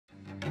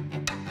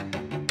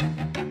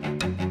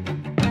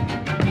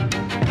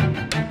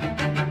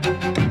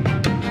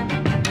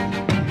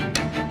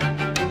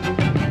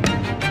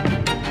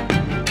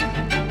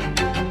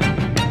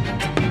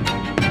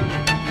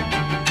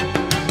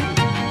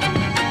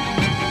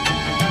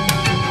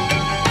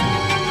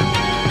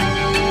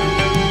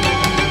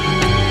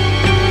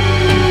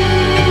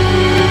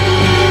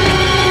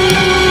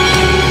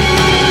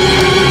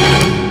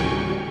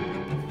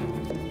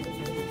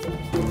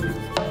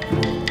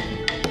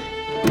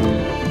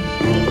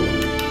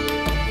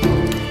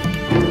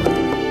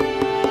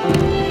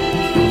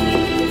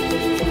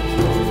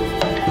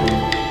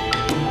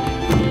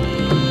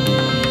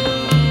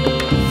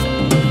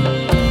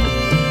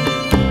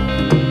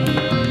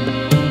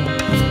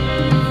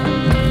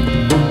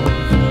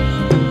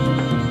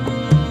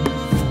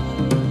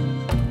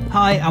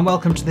Hi and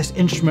welcome to this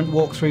instrument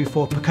walkthrough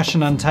for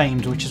Percussion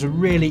Untamed, which is a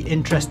really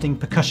interesting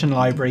percussion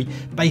library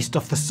based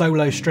off the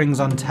Solo Strings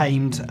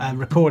Untamed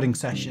recording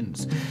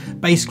sessions.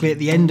 Basically at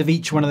the end of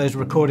each one of those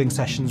recording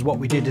sessions what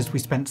we did is we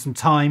spent some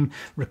time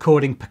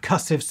recording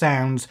percussive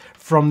sounds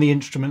from the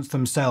instruments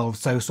themselves,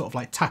 so sort of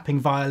like tapping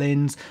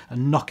violins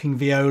and knocking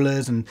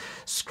violas and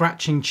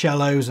scratching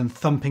cellos and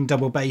thumping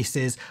double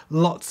basses,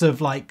 lots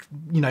of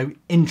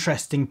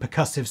interesting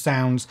percussive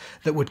sounds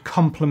that would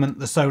complement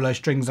the Solo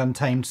Strings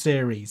Untamed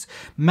series,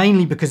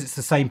 mainly because it's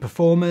the same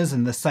performers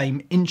and the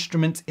same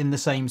instruments in the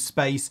same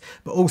space,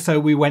 but also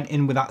we went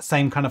in with that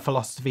same kind of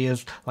philosophy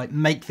as like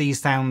make these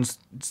sounds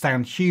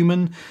sound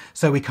human.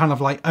 So we kind of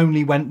like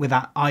only went with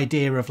that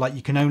idea of like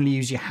you can only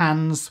use your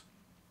hands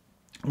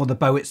or the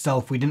bow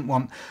itself. We didn't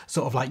want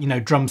sort of like,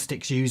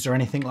 drumsticks used or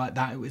anything like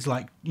that. It was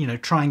like,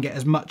 try and get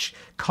as much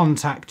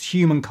contact,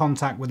 human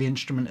contact with the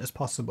instrument as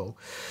possible.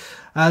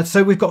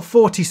 So we've got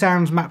 40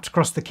 sounds mapped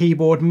across the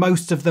keyboard.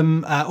 Most of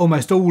them,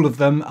 almost all of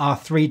them, are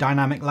 3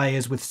 dynamic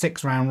layers with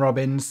 6 round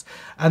robins.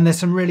 And there's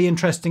some really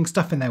interesting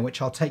stuff in there,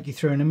 which I'll take you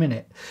through in a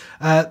minute.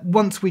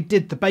 Once we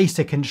did the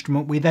basic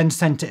instrument, we then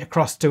sent it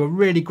across to a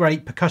really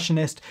great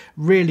percussionist,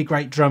 really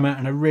great drummer,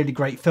 and a really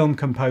great film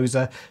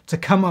composer to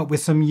come up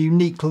with some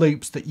unique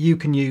loops that you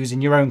can use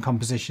in your own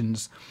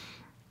compositions.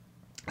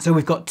 So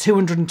we've got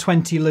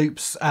 220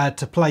 loops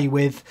to play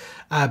with,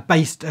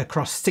 based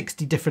across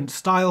 60 different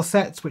style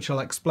sets, which I'll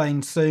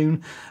explain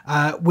soon,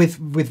 with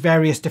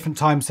various different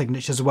time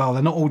signatures as well.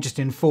 They're not all just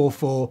in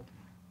 4/4.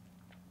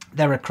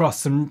 They're across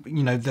some,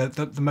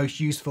 the most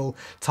useful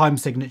time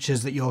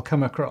signatures that you'll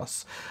come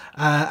across.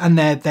 And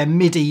they're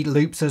MIDI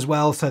loops as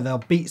well, so they're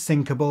beat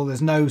syncable.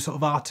 There's no sort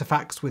of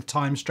artifacts with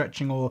time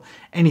stretching or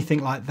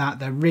anything like that.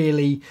 They're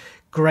really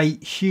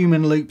great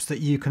human loops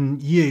that you can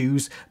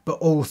use, but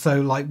also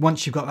like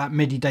once you've got that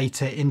MIDI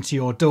data into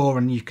your DAW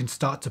and you can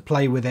start to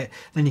play with it,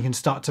 then you can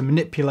start to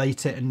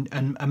manipulate it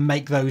and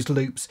make those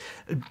loops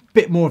a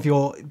bit more of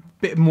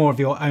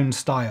your own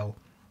style.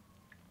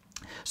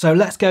 So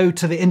let's go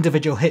to the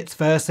individual hits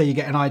first so you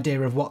get an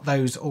idea of what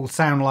those all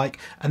sound like,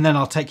 and then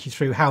I'll take you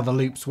through how the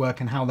loops work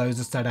and how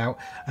those are set out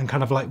and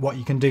kind of like what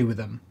you can do with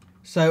them.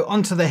 So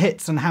onto the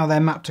hits and how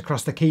they're mapped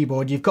across the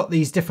keyboard. You've got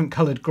these different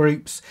coloured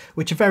groups,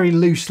 which are very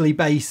loosely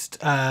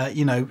based,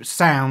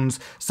 sounds.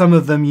 Some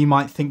of them you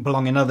might think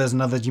belong in others,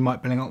 and others you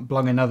might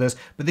belong in others,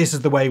 but this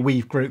is the way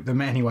we've grouped them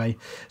anyway.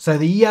 So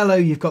the yellow,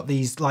 you've got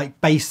these like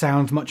bass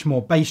sounds, much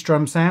more bass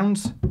drum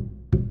sounds.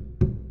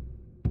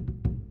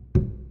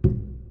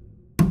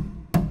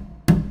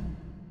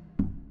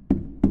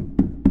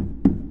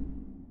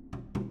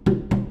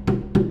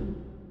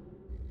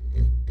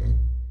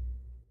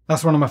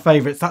 That's one of my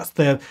favourites. That's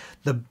the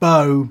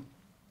bow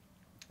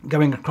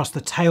going across the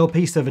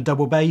tailpiece of a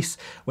double bass.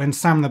 When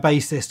Sam the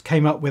bassist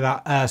came up with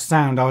that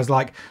sound, I was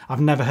like,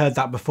 I've never heard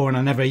that before, and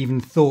I never even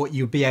thought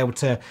you'd be able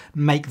to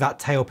make that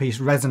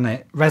tailpiece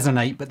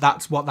resonate, but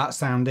that's what that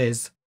sound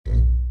is.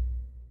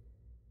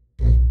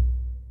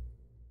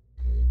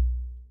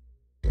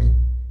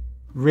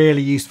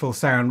 Really useful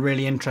sound,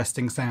 really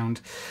interesting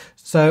sound.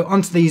 So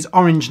onto these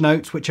orange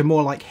notes, which are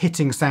more like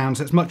hitting sounds.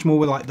 So it's much more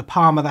with like the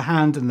palm of the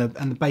hand and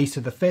the base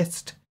of the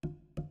fist.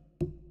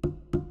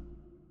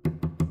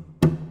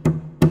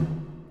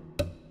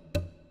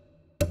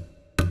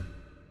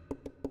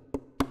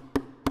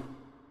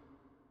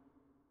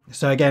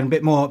 So again,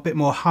 a bit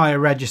more higher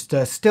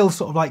register, still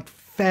sort of like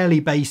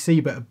fairly bassy,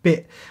 but a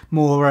bit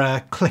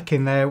more click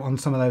in there on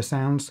some of those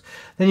sounds.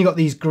 Then you've got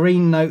these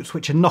green notes,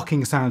 which are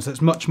knocking sounds. So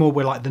it's much more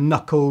with like the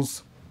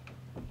knuckles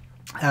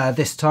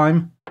this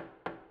time.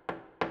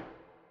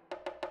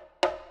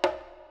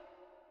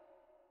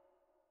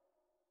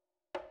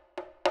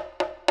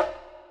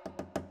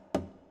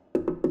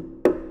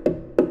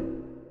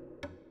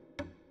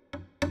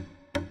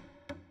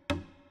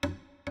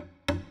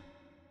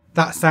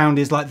 That sound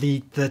is like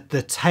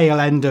the tail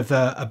end of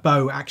a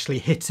bow actually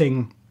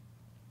hitting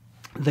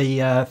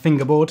the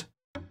fingerboard.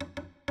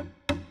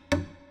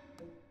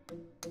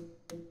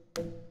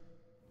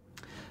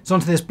 So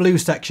onto this blue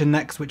section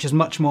next, which is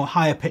much more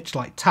higher pitched,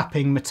 like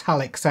tapping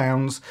metallic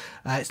sounds.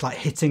 It's like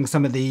hitting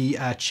some of the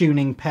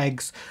tuning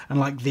pegs and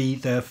like the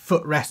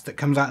footrest that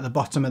comes out of the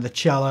bottom of the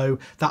cello.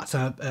 That's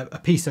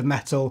a piece of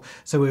metal.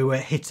 So we were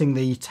hitting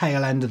the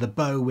tail end of the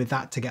bow with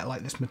that to get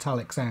like this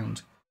metallic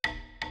sound.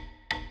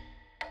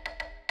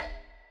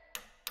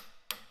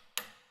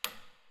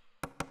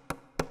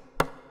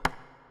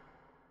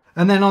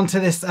 And then onto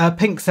this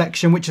pink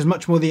section, which is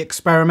much more the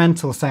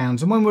experimental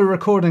sounds. And when we were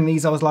recording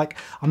these, I was like,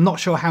 I'm not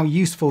sure how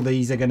useful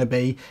these are going to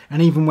be.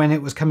 And even when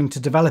it was coming to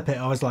develop it,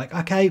 I was like,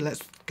 okay,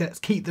 let's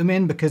keep them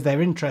in because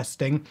they're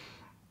interesting.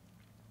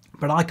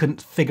 But I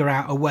couldn't figure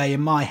out a way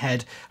in my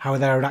head how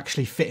they would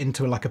actually fit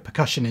into like a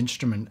percussion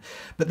instrument.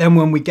 But then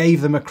when we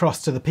gave them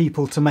across to the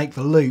people to make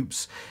the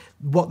loops,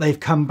 what they've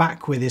come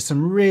back with is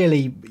some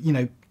really,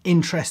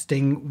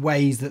 interesting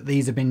ways that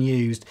these have been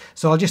used.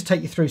 So I'll just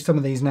take you through some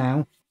of these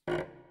now.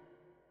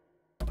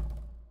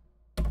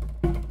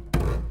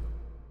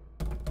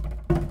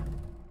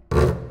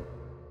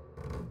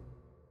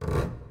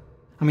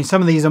 I mean,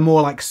 some of these are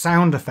more like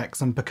sound effects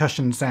and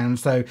percussion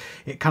sounds, so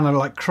it kind of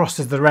like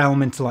crosses the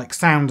realm into like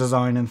sound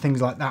design and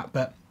things like that,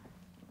 but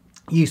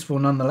useful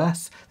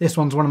nonetheless. This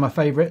one's one of my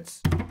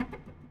favourites.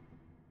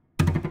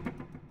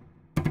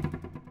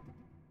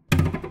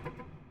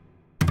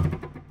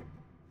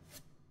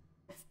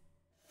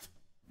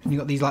 You've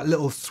got these like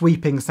little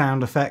sweeping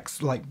sound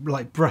effects, like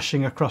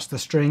brushing across the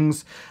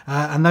strings,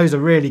 and those are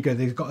really good.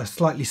 They've got a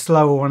slightly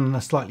slower one and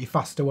a slightly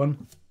faster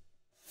one.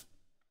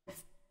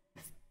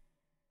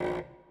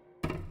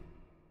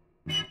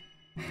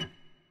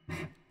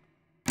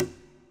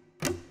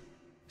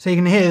 So you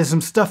can hear there's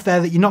some stuff there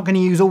that you're not going to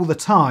use all the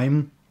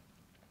time,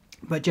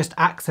 but just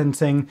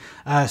accenting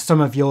some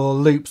of your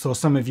loops or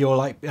some of your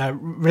like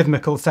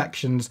rhythmical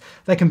sections,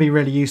 they can be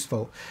really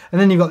useful.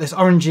 And then you've got this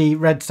orangey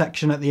red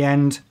section at the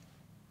end,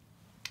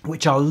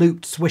 which are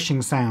looped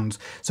swishing sounds.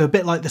 So a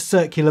bit like the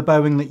circular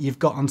bowing that you've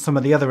got on some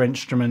of the other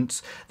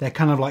instruments, they're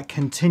kind of like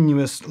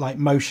continuous like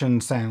motion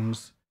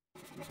sounds.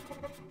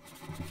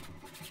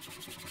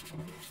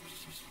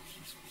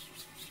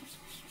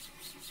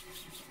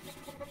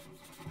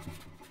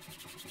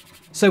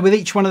 So with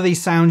each one of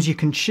these sounds, you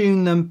can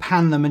tune them,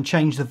 pan them, and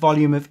change the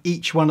volume of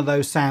each one of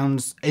those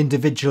sounds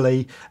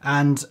individually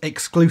and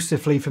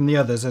exclusively from the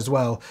others as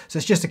well. So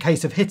it's just a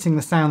case of hitting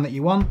the sound that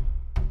you want.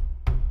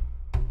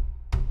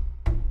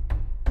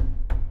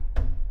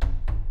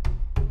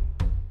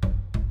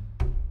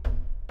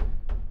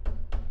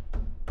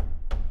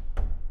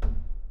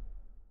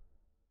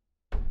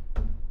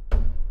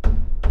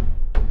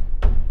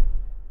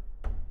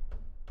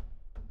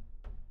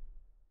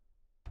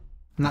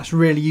 And that's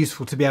really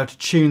useful to be able to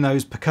tune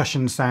those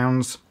percussion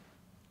sounds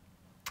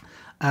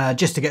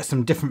just to get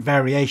some different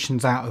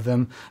variations out of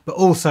them. But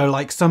also,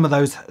 like, some of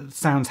those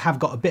sounds have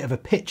got a bit of a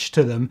pitch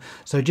to them,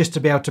 so just to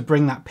be able to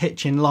bring that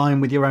pitch in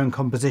line with your own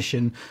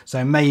composition.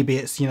 So maybe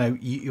it's, you know,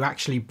 you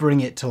actually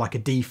bring it to like a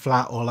D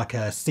flat or like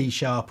a C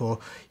sharp, or,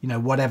 you know,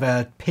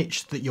 whatever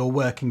pitch that you're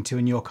working to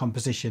in your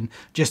composition,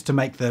 just to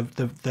make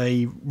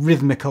the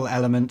rhythmical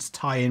elements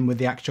tie in with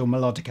the actual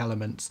melodic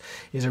elements,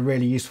 is a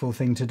really useful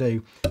thing to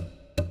do.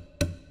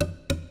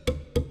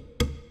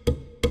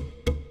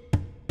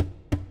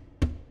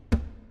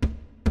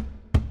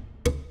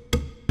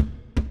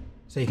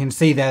 So you can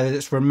see there that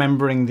it's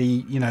remembering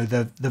the, you know,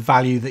 the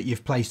value that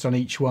you've placed on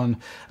each one.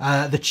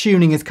 The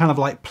tuning is kind of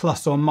like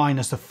plus or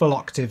minus a full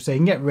octave, so you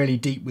can get really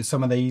deep with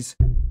some of these.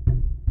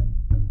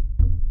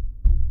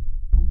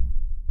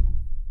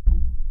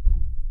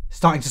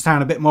 Starting to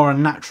sound a bit more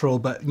unnatural,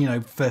 but, you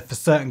know, for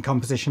certain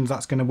compositions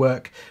that's going to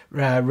work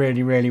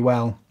really, really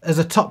well. As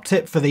a top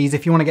tip for these,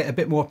 if you want to get a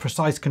bit more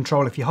precise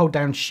control, if you hold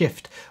down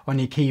Shift on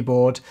your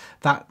keyboard,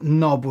 that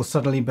knob will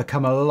suddenly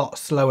become a lot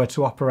slower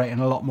to operate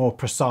and a lot more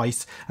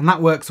precise. And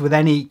that works with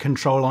any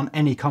control on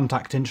any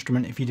Kontakt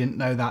instrument, if you didn't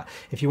know that.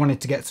 If you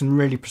wanted to get some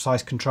really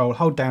precise control,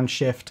 hold down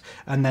Shift,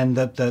 and then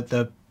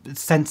the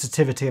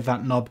sensitivity of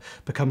that knob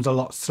becomes a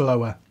lot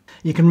slower.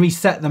 You can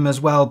reset them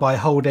as well by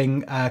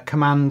holding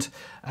Command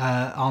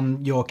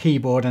on your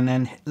keyboard and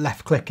then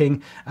left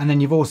clicking, and then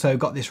you've also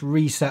got this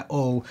reset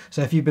all.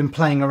 So if you've been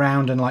playing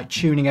around and like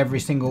tuning every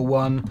single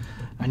one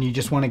and you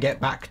just want to get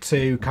back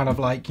to kind of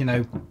like, you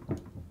know,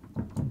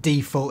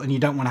 default, and you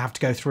don't want to have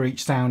to go through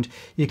each sound,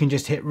 you can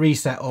just hit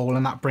reset all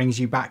and that brings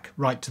you back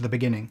right to the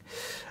beginning.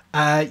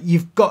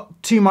 You've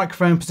got two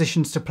microphone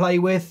positions to play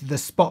with, the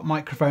spot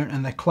microphone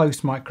and the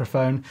close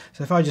microphone.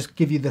 So if I just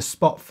give you the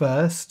spot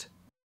first.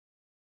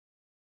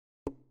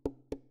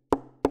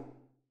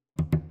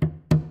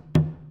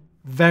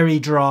 Very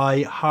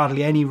dry,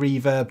 hardly any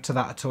reverb to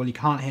that at all. You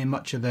can't hear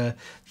much of the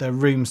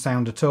room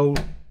sound at all.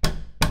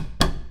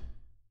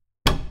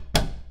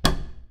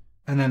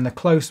 And then the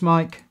close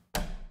mic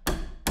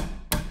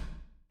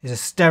is a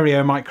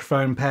stereo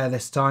microphone pair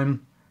this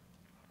time.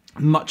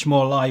 Much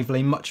more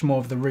lively, much more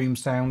of the room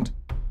sound.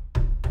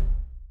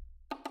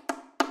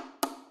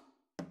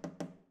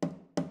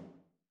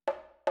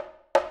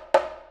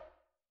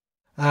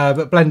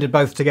 But blended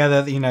both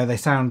together, you know, they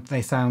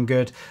sound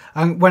good.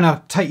 And when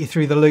I take you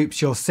through the loops,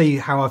 you'll see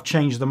how I've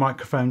changed the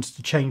microphones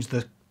to change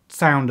the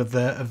sound of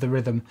the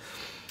rhythm.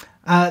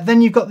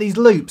 Then you've got these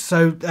loops.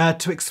 So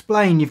to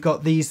explain, you've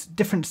got these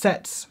different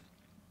sets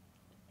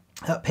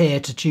up here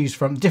to choose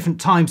from,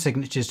 different time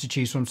signatures to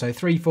choose from. So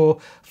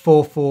 3/4,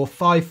 4/4,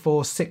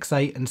 5/4,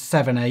 6/8 and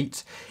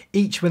 7/8,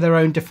 each with their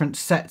own different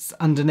sets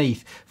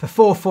underneath. For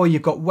 4/4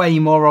 you've got way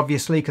more,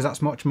 obviously, because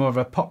that's much more of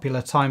a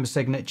popular time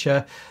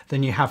signature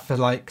than you have for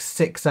like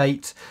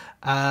 6/8,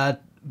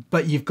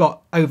 but you've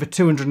got over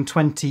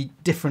 220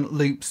 different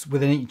loops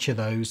within each of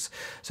those.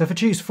 So if I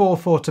choose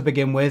 4/4 to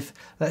begin with,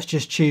 let's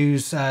just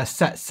choose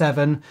set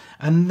 7,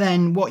 and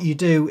then what you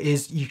do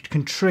is you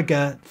can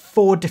trigger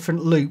 4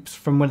 different loops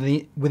from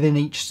within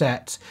each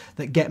set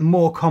that get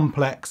more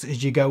complex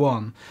as you go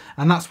on,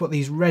 and that's what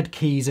these red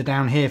keys are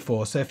down here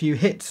for. So if you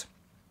hit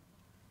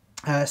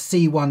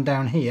C1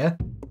 down here,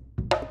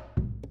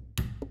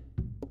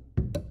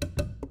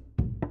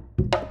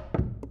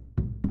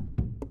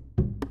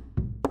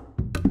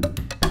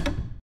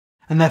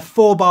 And they're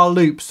 4-bar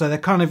loops, so they're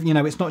kind of, you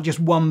know, it's not just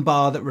one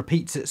bar that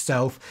repeats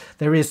itself.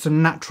 There is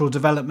some natural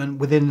development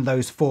within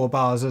those 4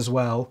 bars as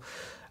well.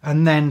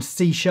 And then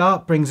C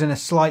sharp brings in a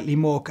slightly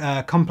more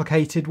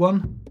complicated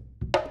one.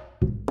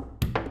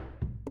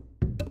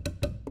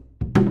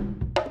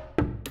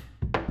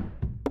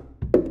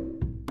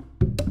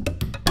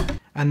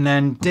 And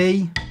then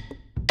D.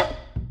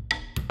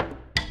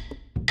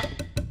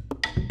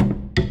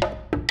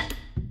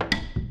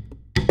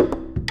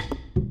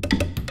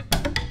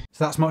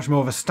 So that's much more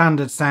of a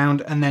standard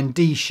sound, and then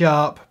D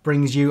sharp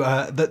brings you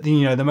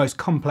the most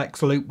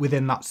complex loop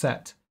within that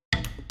set.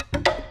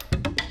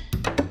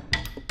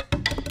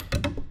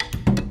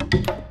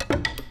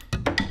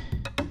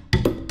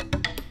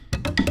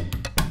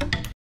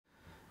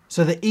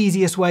 So the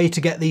easiest way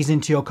to get these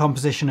into your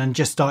composition and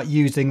just start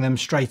using them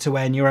straight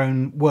away in your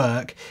own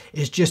work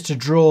is just to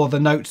draw the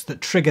notes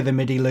that trigger the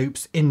MIDI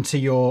loops into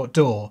your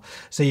DAW.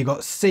 So you've got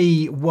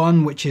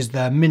C1, which is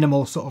the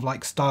minimal sort of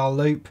like style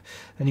loop.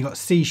 Then you've got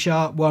C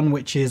sharp 1,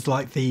 which is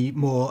like the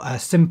more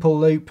simple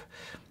loop.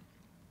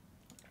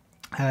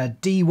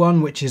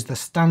 D1, which is the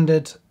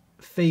standard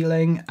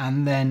feeling,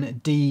 and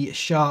then D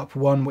sharp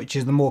 1, which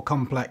is the more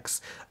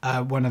complex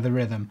one of the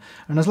rhythm.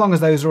 And as long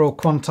as those are all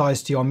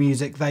quantized to your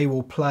music, they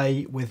will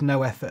play with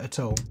no effort at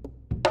all.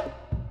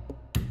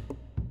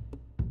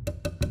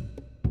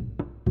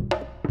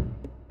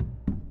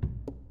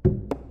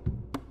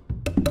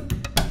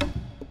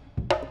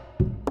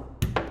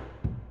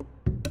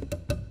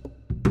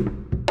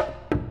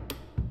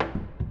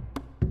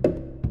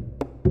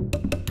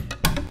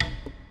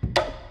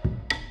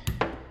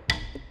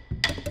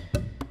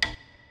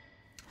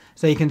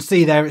 So you can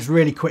see there it's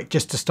really quick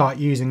just to start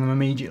using them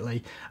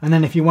immediately. And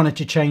then if you wanted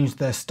to change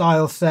the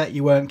style set,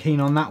 you weren't keen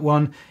on that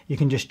one, you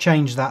can just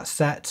change that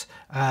set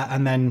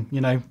and then,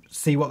 you know,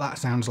 see what that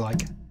sounds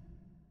like.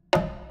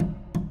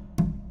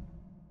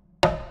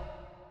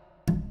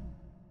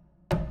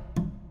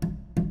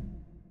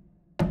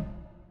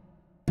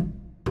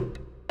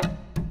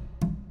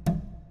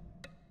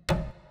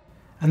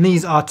 And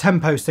these are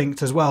tempo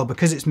synced as well,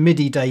 because it's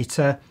MIDI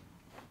data.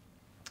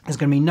 There's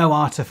going to be no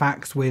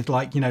artifacts with,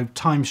 like, you know,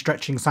 time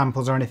stretching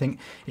samples or anything.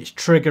 It's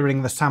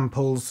triggering the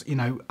samples, you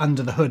know,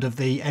 under the hood of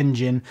the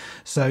engine.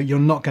 So you're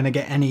not going to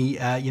get any,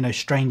 you know,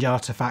 strange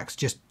artifacts.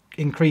 Just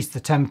increase the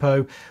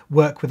tempo,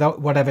 work with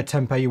whatever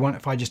tempo you want.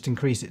 If I just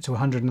increase it to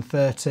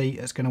 130,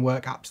 it's going to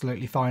work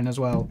absolutely fine as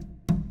well.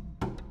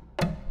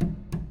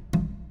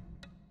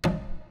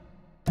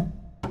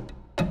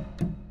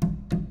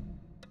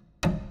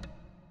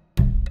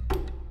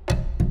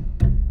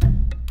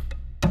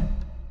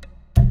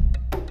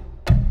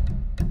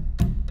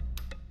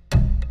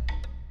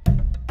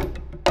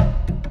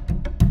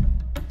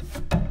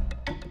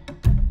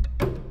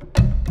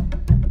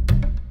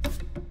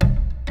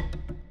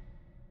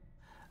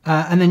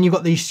 And then you've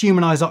got these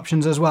humanize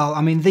options as well.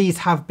 I mean, these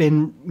have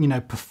been, you know,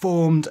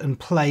 performed and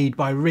played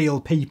by real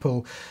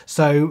people.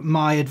 So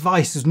my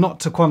advice is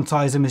not to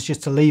quantize them, is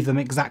just to leave them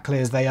exactly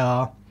as they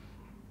are.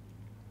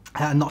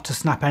 Not to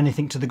snap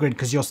anything to the grid,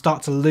 because you'll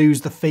start to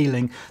lose the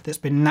feeling that's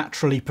been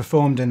naturally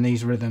performed in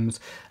these rhythms.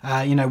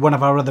 You know, one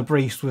of our other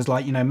briefs was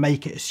like, you know,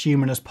 make it as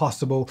human as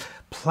possible,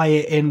 play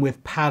it in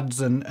with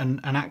pads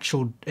and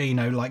actual, you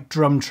know, like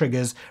drum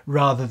triggers,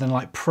 rather than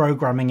like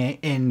programming it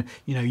in,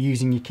 you know,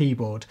 using your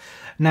keyboard.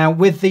 Now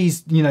with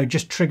these, you know,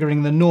 just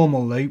triggering the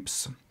normal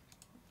loops,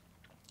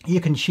 you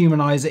can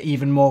humanize it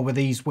even more with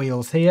these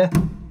wheels here.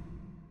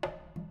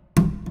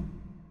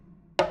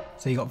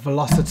 So you've got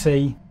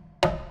velocity,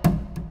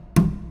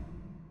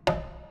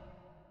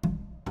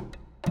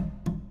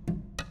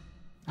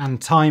 and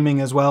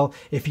timing as well.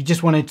 If you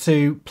just wanted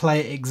to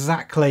play it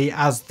exactly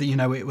as the, you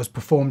know, it was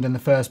performed in the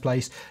first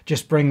place,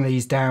 just bring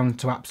these down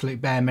to absolute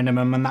bare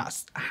minimum, and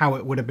that's how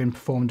it would have been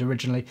performed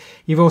originally.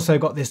 You've also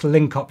got this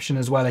link option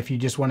as well if you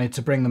just wanted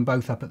to bring them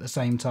both up at the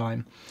same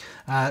time.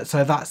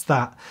 So that's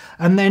that.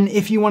 And then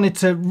if you wanted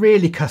to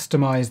really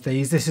customize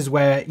these, this is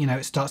where, you know,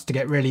 it starts to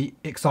get really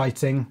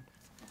exciting,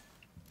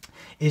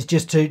 is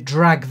just to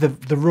drag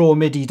the raw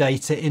MIDI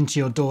data into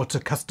your DAW to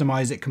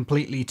customize it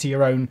completely to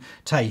your own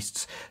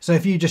tastes. So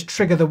if you just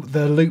trigger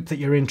the loop that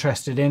you're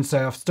interested in,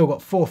 so I've still got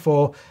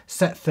 4/4,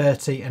 set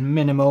 30 and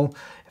minimal.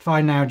 If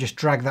I now just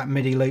drag that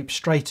MIDI loop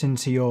straight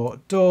into your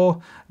DAW,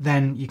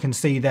 then you can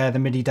see there the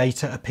MIDI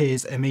data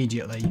appears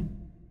immediately.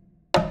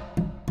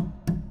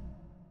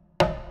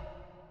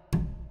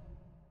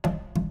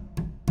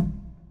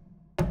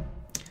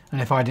 And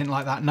if I didn't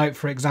like that note,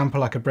 for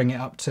example, I could bring it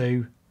up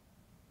to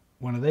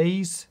one of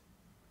these,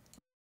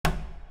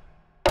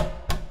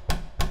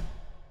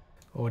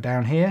 or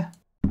down here,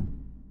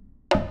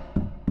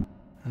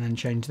 and then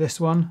change this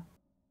one,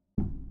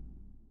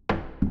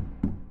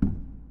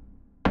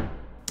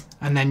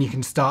 and then you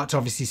can start to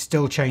obviously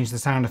still change the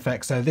sound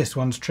effects. So this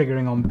one's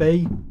triggering on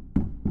B,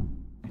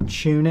 and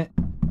tune it,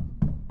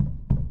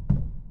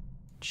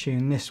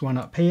 tune this one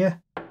up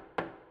here,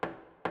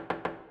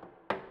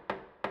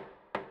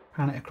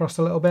 pan it across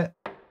a little bit,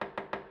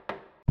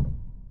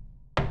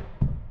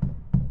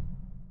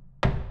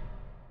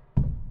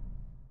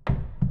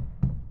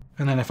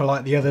 And then if I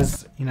like the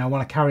others, you know, I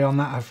want to carry on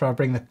that after I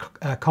bring the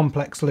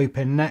complex loop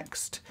in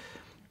next,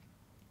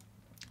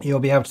 you'll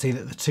be able to see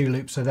that the 2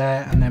 loops are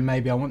there, and then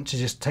maybe I want to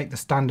just take the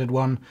standard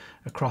one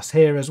across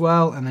here as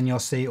well, and then you'll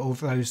see all of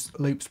those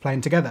loops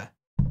playing together.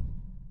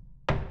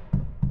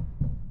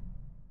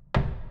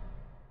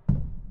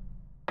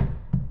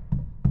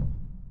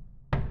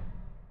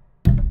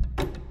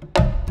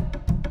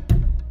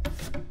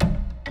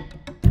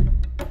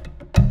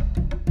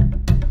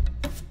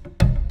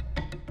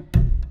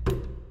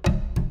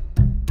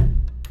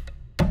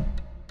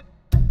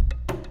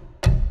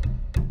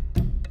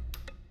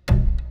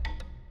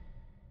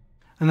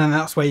 And then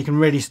that's where you can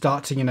really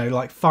start to, you know,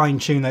 like fine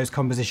tune those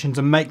compositions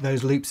and make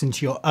those loops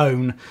into your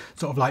own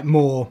sort of like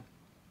more,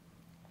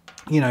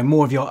 you know,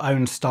 more of your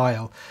own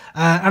style.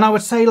 And I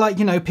would say, like,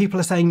 you know, people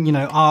are saying, you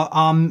know,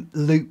 are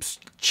loops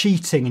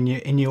cheating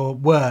in your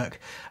work?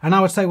 And I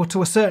would say, well,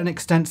 to a certain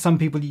extent, some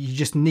people you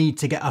just need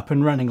to get up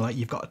and running. Like,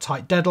 you've got a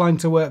tight deadline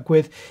to work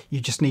with. You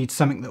just need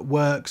something that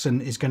works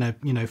and is going to,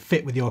 you know,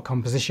 fit with your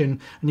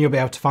composition, and you'll be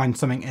able to find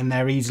something in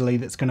there easily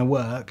that's going to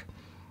work.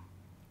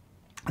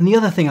 And the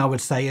other thing I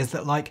would say is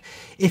that, like,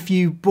 if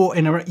you brought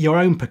in your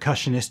own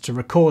percussionist to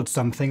record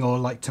something or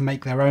like to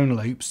make their own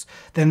loops,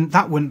 then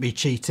that wouldn't be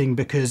cheating,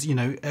 because, you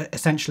know,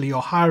 essentially you're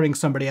hiring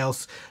somebody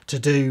else to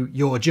do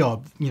your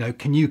job. You know,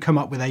 can you come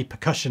up with a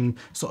percussion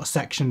sort of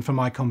section for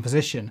my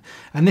composition?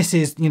 And this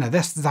is, you know,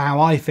 this is how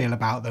I feel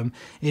about them,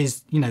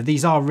 is, you know,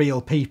 these are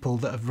real people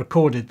that have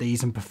recorded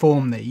these and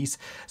performed these.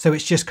 So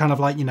it's just kind of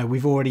like, you know,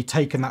 we've already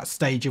taken that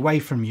stage away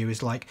from you.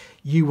 Is like,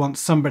 you want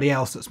somebody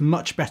else that's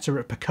much better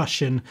at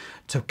percussion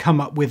to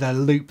come up with a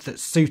loop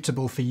that's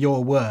suitable for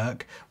your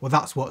work. Well,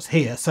 that's what's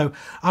here. So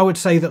I would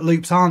say that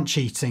loops aren't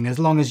cheating as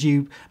long as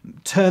you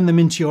turn them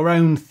into your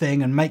own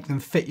thing and make them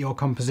fit your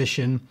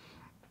composition.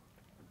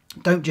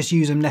 Don't just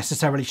use them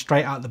necessarily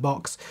straight out the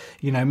box.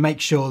 You know, make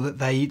sure that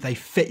they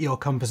fit your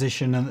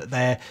composition and that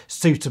they're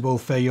suitable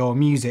for your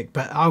music.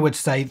 But I would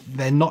say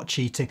they're not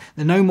cheating.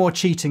 They're no more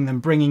cheating than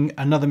bringing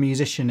another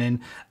musician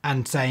in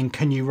and saying,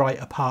 can you write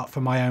a part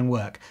for my own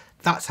work?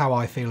 That's how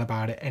I feel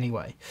about it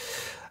anyway.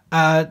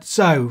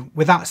 So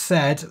with that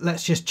said,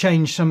 let's just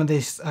change some of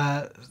these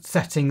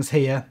settings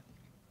here.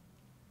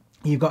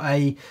 You've got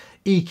a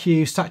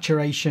EQ,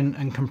 saturation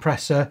and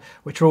compressor,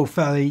 which are all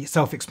fairly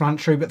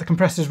self-explanatory, but the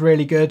compressor is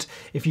really good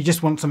if you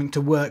just want something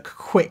to work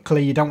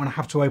quickly. You don't want to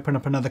have to open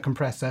up another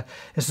compressor.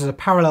 This is a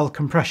parallel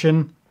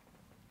compression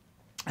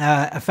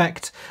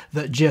effect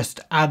that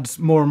just adds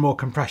more and more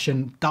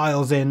compression,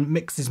 dials in,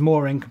 mixes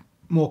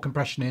more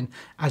compression in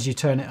as you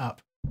turn it up.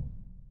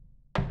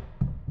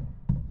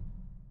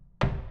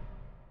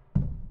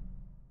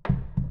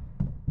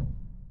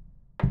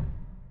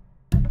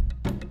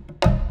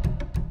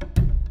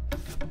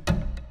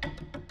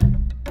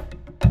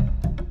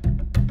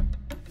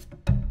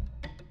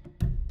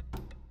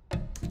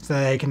 So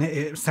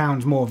it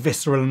sounds more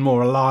visceral and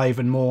more alive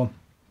and more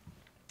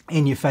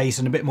in your face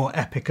and a bit more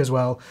epic as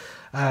well,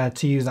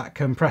 to use that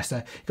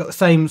compressor. You've got the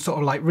same sort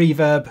of like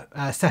reverb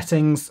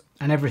settings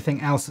and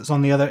everything else that's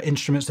on the other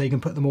instruments, so you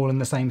can put them all in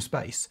the same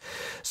space.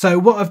 So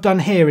what I've done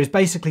here is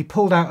basically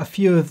pulled out a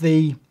few of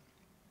the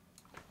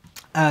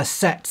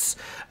sets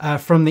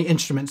from the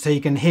instruments, so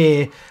you can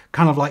hear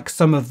kind of like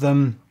some of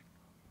them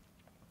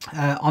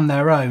on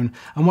their own.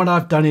 And what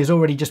I've done is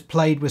already just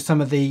played with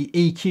some of the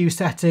EQ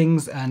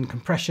settings and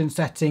compression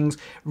settings,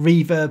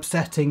 reverb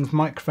settings,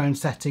 microphone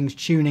settings,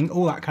 tuning,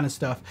 all that kind of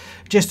stuff,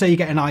 just so you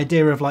get an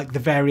idea of like the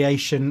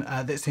variation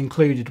that's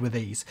included with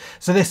these.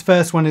 So this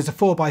first one is a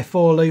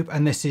 4x4 loop,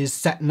 and this is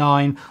set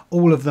 9,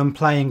 all of them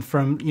playing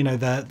from, you know,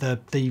 the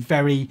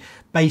very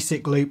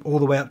basic loop all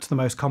the way up to the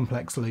most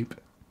complex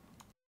loop.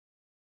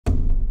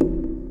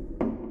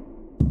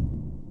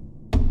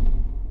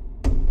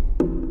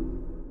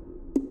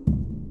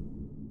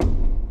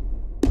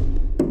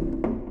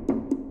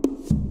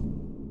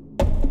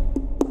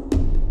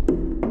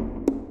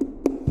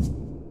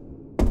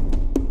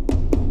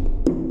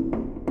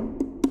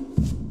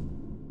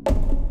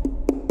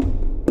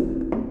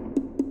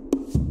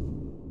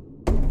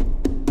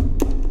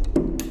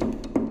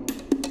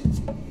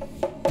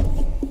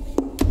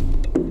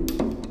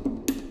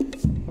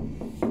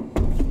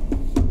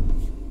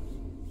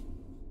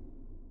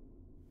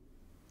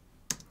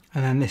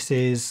 And then this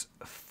is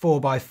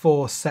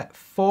 4x4 set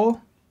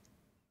 4.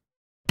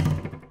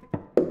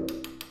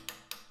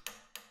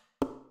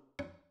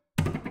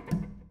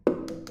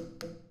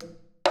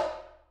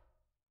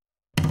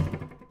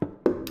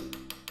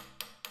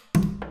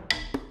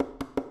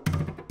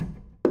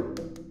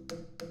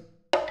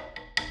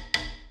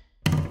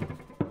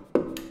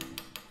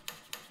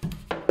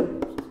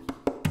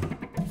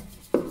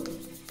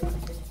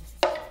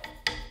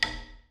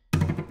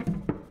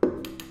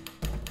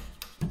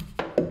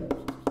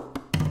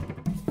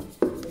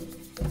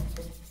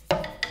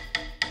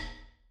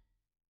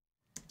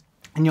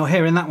 And you'll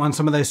hear in that one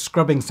some of those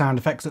scrubbing sound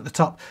effects at the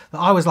top that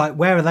I was like,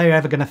 where are they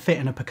ever going to fit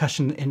in a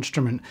percussion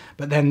instrument?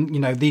 But then, you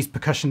know, these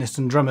percussionists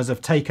and drummers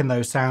have taken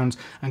those sounds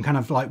and kind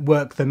of like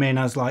worked them in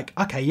as like,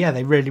 okay, yeah,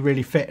 they really,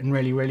 really fit and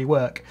really, really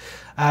work.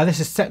 This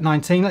is set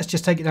 19. Let's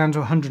just take it down to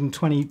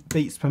 120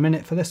 beats per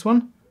minute for this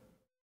one.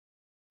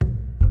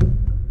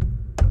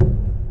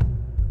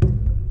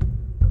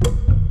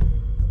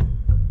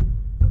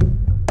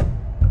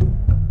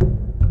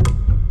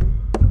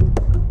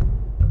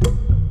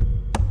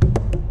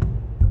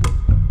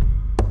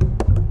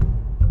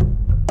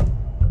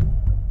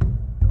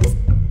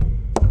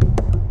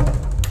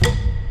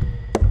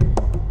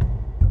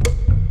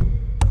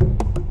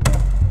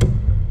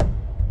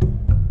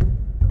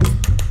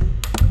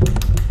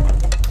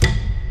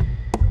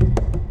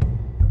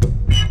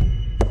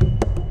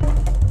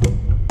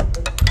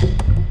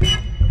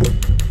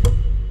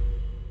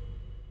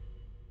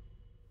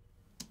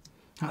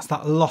 That's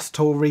that lost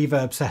tall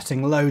reverb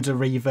setting, loads of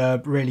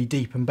reverb, really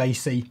deep and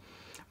bassy.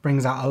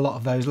 Brings out a lot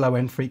of those low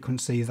end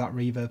frequencies, that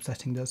reverb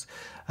setting does.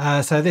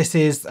 So this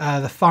is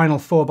the final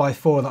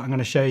 4x4 that I'm going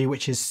to show you,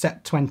 which is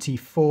set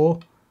 24.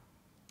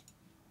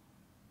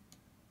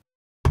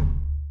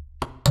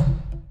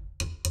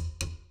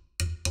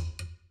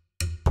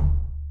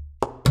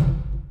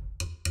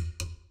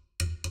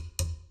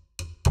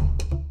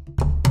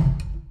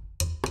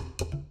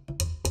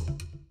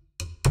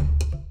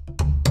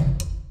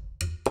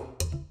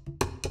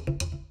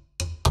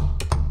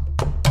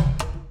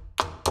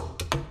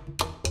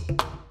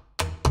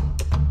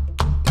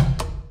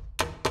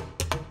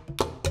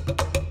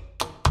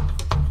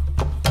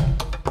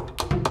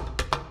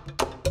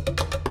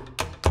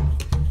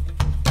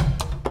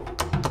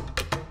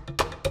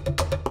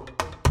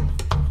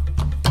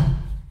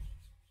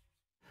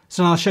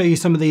 So now I'll show you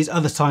some of these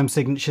other time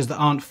signatures that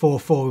aren't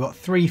 4/4. We've got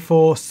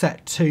 3/4,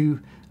 set 2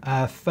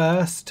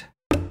 first.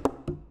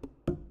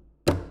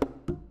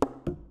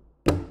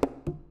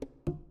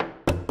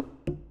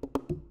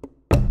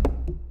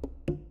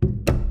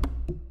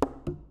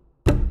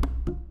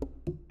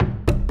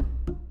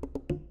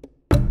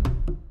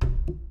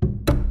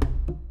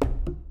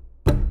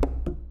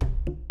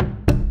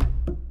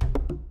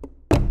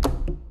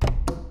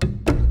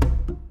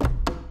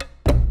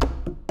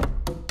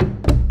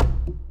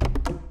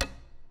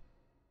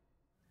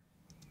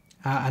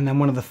 And then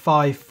one of the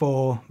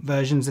 5/4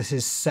 versions, this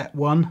is set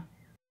 1.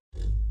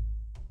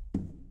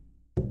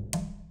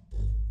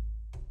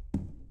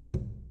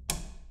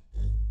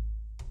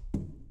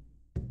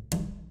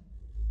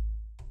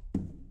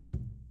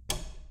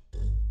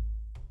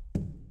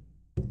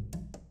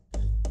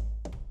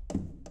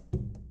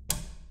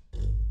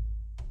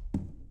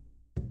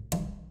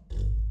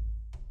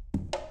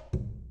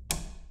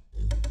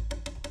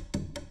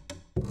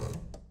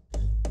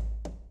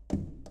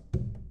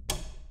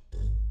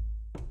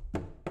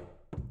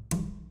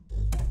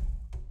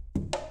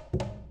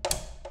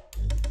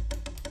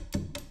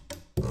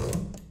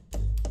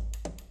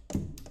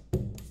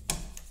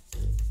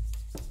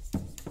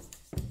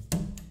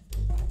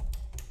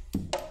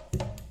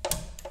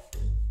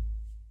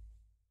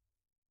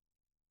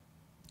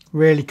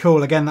 Really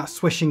cool. Again, that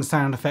swishing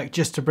sound effect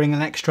just to bring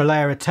an extra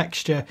layer of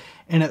texture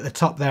in at the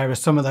top there,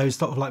 as some of those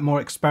sort of like more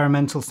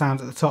experimental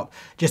sounds at the top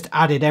just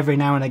added every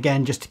now and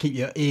again just to keep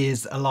your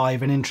ears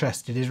alive and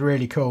interested is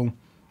really cool.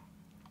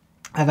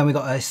 And then we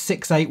got a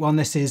 6/8 one.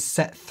 This is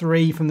set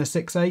 3 from the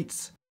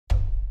 6/8s.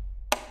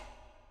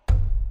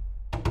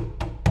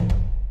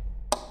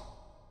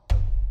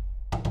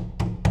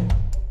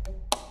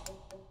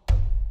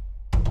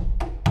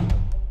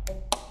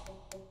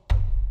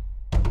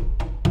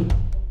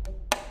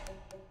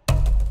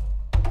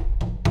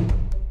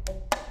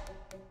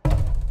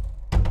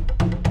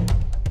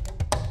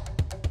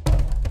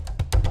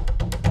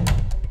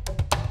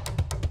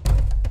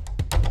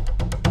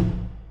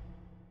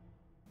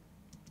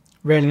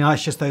 Really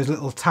nice, just those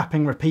little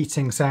tapping,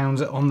 repeating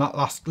sounds on that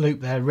last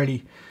loop there,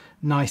 really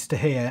nice to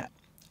hear.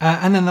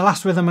 And then the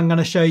last rhythm I'm going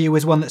to show you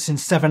is one that's in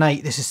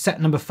 7/8. This is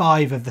set number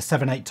 5 of the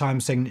 7/8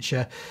 time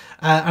signature.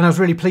 And I was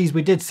really pleased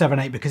we did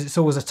 7/8 because it's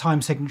always a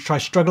time signature I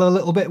struggle a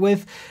little bit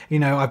with. You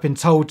know, I've been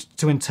told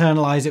to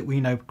internalize it, you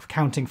know,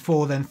 counting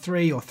 4 then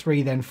 3 or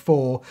 3 then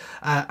 4.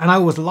 And I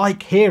always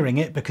like hearing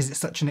it because it's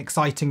such an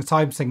exciting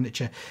time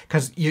signature,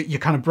 because your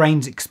kind of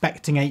brain's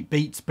expecting 8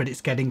 beats, but it's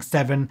getting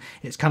 7.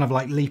 It's kind of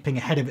like leaping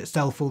ahead of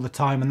itself all the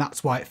time. And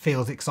that's why it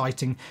feels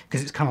exciting,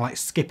 because it's kind of like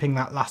skipping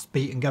that last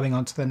beat and going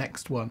on to the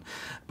next one.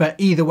 But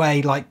either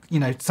way, like, you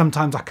know,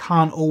 sometimes I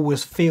can't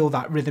always feel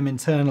that rhythm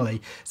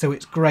internally. So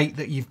it's great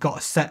that you've got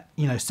a set,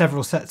 you know,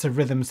 several sets of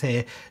rhythms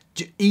here,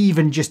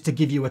 even just to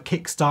give you a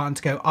kickstart and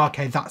to go,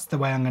 okay, that's the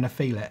way I'm going to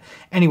feel it.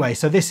 Anyway,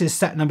 so this is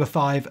set number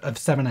 5 of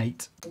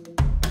 7/8.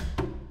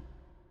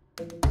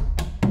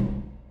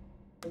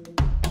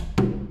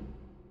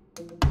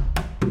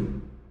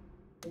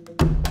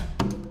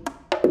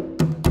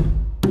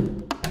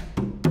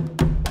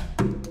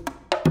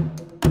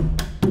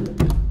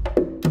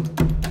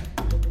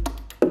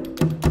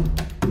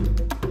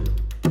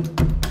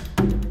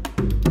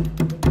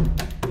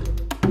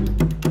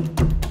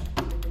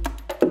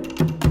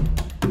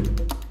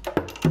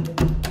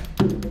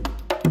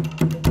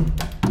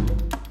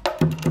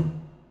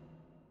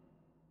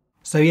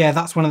 So yeah,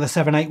 that's one of the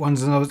 7/8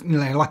 ones, and I was,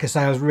 like I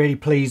say, I was really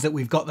pleased that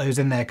we've got those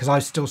in there, because I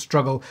still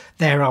struggle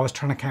there. I was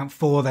trying to count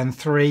 4 then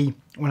 3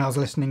 when I was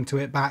listening to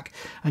it back,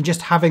 and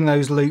just having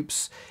those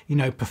loops,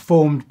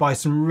 performed by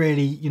some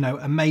really,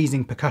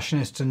 amazing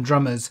percussionists and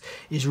drummers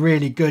is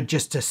really good,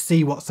 just to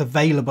see what's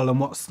available and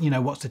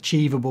what's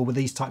achievable with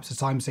these types of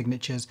time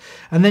signatures.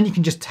 And then you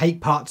can just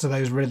take parts of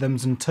those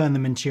rhythms and turn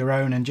them into your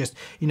own, and just,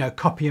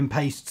 copy and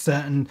paste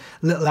certain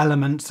little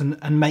elements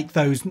and make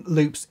those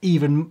loops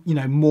even,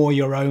 more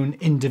your own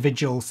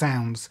individual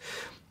sounds.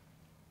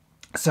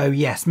 So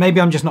yes, maybe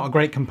I'm just not a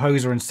great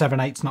composer and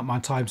 7/8's not my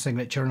time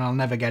signature and I'll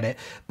never get it,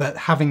 but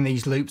having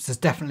these loops has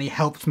definitely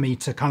helped me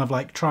to kind of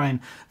like try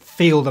and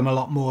feel them a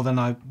lot more than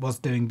I was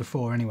doing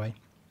before anyway.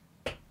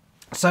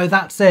 So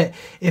that's it.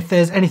 If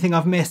there's anything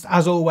I've missed,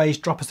 as always,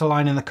 drop us a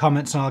line in the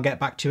comments and I'll get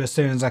back to you as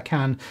soon as I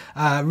can.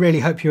 Really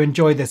hope you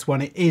enjoyed this one.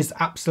 It is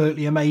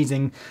absolutely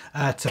amazing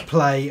to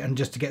play and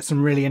just to get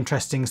some really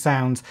interesting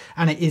sounds.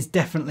 And it is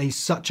definitely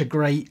such a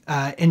great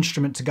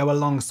instrument to go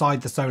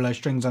alongside the Solo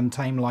Strings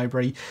Untamed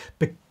library,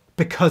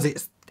 because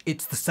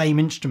it's the same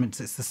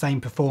instruments, it's the same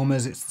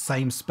performers, it's the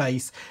same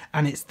space,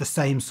 and it's the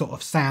same sort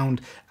of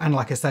sound. And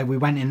like I say, we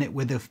went in it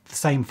with the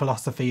same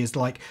philosophy as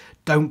like,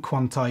 don't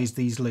quantize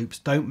these loops,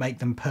 don't make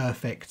them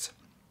perfect,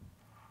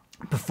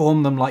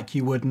 perform them like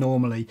you would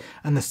normally.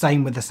 And the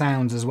same with the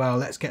sounds as well.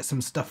 Let's get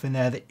some stuff in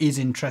there that is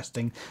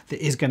interesting,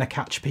 that is going to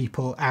catch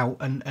people out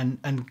and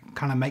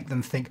kind of make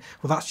them think,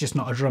 well, that's just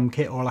not a drum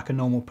kit or like a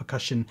normal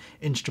percussion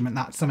instrument,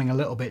 that's something a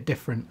little bit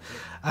different.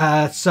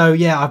 So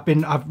yeah,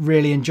 I've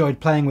really enjoyed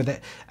playing with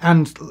it,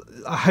 and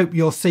I hope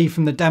you'll see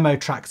from the demo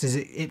tracks is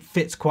it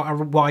fits quite a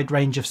wide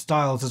range of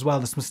styles as well.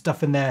 There's some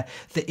stuff in there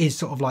that is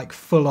sort of like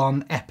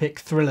full-on epic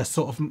thriller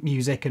sort of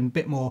music and a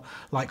bit more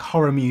like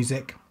horror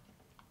music,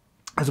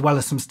 as well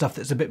as some stuff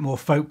that's a bit more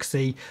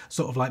folksy,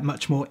 sort of like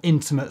much more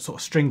intimate sort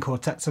of string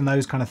quartets and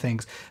those kind of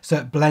things. So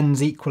it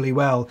blends equally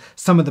well.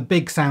 Some of the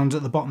big sounds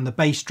at the bottom, the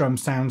bass drum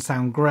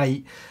sound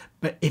great,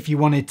 but if you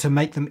wanted to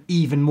make them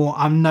even more,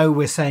 I know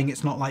we're saying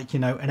it's not like,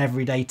 an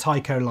everyday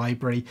taiko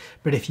library,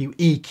 but if you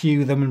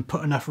EQ them and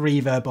put enough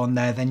reverb on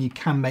there, then you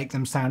can make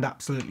them sound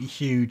absolutely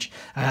huge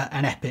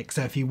and epic.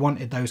 So if you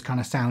wanted those kind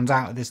of sounds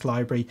out of this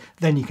library,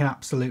 then you can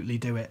absolutely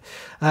do it.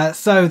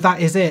 So that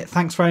is it.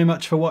 Thanks very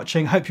much for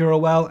watching. Hope you're all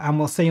well, and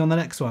we'll see you on the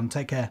next one.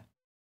 Take care.